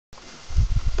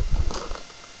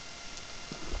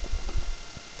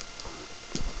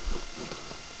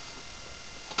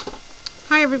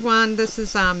Hi everyone, this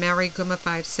is Mary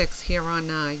Guma56 here on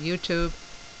YouTube.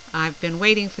 I've been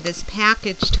waiting for this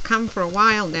package to come for a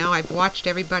while now. I've watched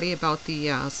everybody about the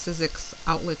Sizzix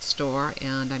Outlet store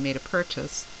and I made a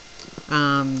purchase.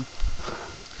 I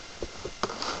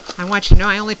want you to know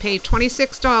I only paid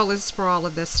 $26 for all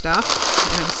of this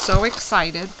stuff and I'm so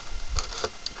excited.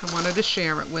 I wanted to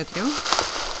share it with you.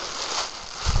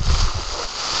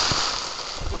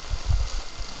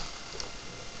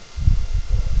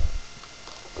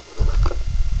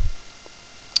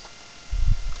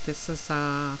 This is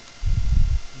a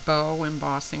bow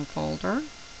embossing folder.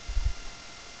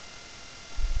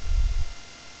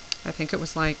 I think it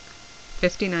was like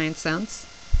 59 cents.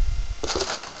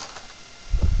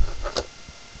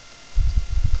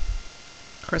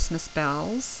 Christmas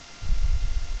bells.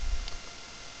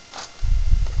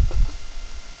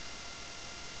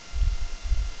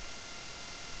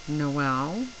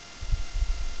 Noel.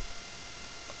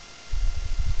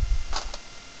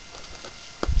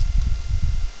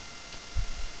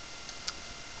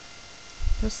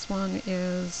 This one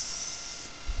is,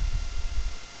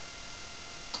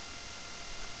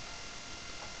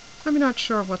 I'm not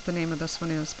sure what the name of this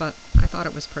one is, but I thought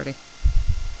it was pretty.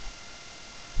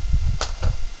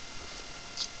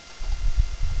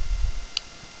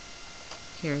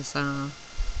 Here's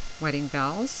wedding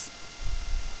bells.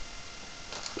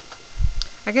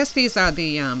 I guess these are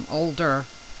the older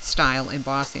style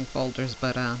embossing folders,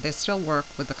 but they still work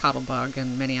with the Cuttlebug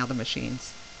and many other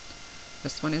machines.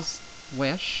 This one is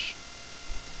Wish.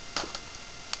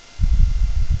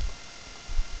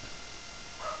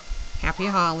 Happy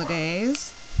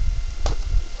Holidays.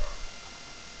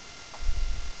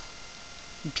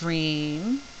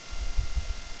 Dream.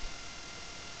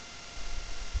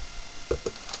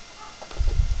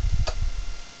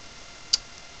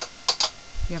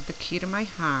 You have the Key to My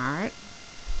Heart.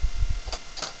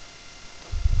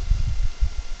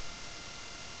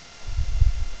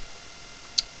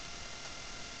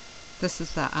 This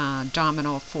is the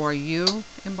Domino For You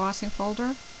embossing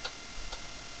folder.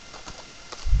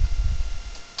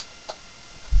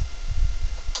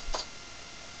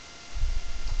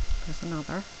 There's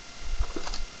another.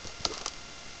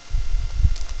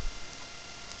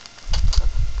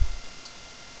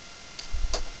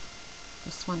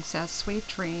 This one says Sweet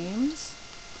Dreams.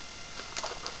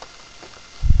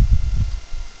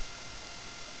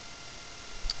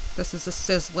 This is a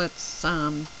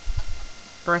Sizzix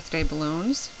birthday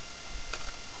balloons.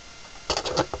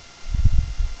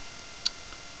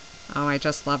 Oh, I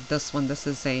just love this one. This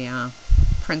is a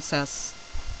princess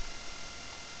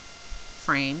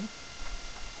frame.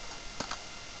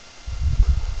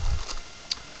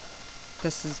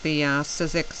 This is the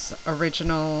Sizzix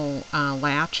original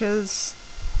latches.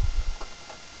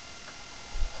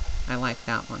 I like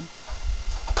that one.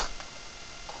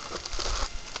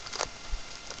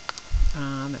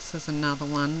 This is another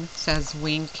one. It says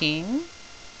Winking.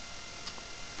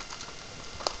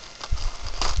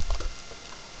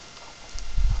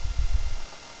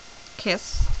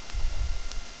 Kiss.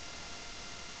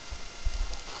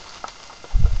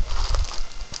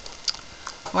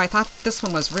 Oh, I thought this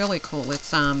one was really cool.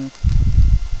 It's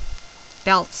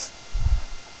belts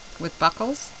with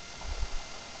buckles.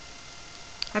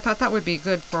 I thought that would be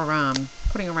good for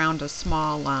putting around a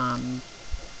small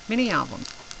mini album.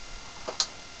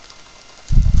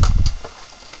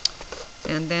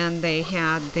 And then they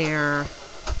had their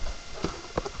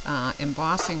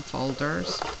embossing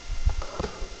folders.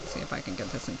 Let's see if I can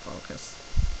get this in focus.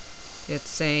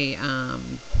 It's a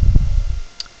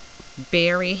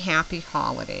Berry Happy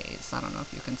Holidays. I don't know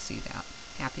if you can see that.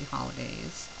 Happy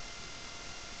Holidays.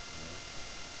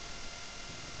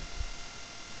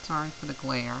 Sorry for the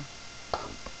glare.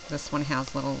 This one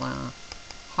has little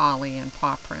holly and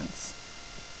paw prints.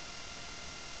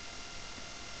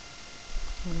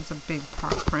 There's a big paw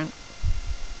print.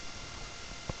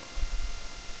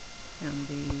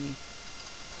 And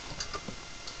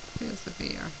here's the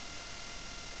bear.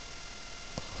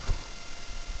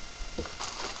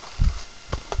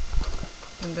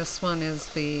 And this one is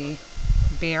the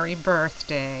Berry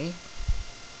Birthday. It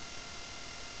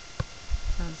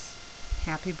says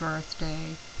Happy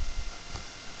Birthday.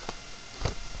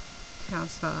 It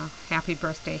has the Happy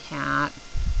Birthday hat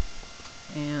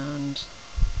and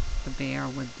the bear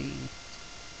with the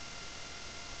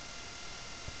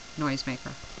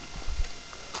noisemaker.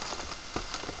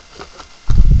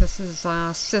 This is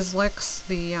Sizzix,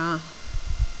 the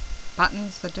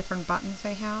buttons, the different buttons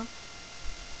they have.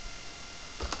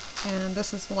 And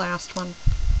this is the last one,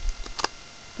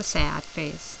 the sad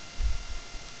face.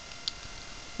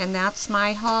 And that's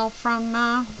my haul from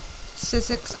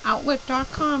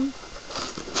SizzixOutlet.com.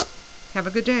 Have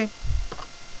a good day.